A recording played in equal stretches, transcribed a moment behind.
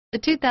The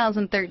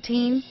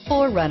 2013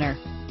 4Runner.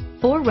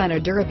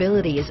 4Runner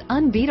durability is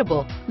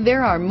unbeatable.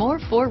 There are more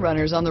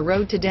 4Runners on the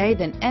road today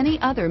than any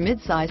other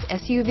midsize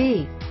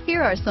SUV.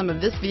 Here are some of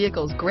this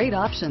vehicle's great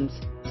options: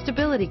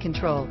 stability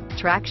control,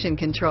 traction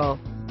control,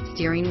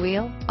 steering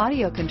wheel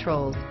audio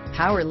controls,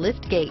 power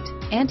lift gate,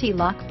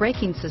 anti-lock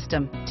braking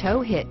system,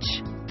 tow hitch,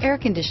 air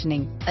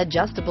conditioning,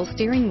 adjustable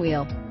steering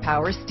wheel,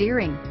 power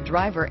steering,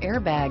 driver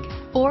airbag,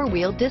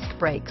 four-wheel disc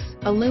brakes,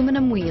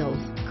 aluminum wheels,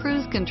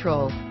 cruise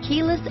control,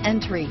 keyless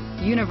entry,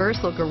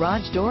 universal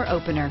garage door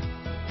opener,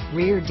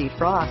 rear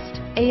defrost,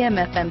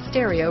 AM/FM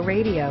stereo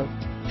radio,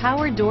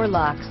 power door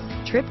locks,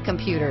 trip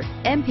computer,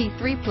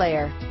 MP3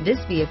 player. This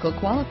vehicle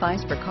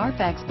qualifies for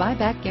Carfax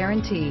buyback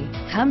guarantee.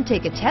 Come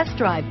take a test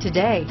drive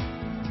today.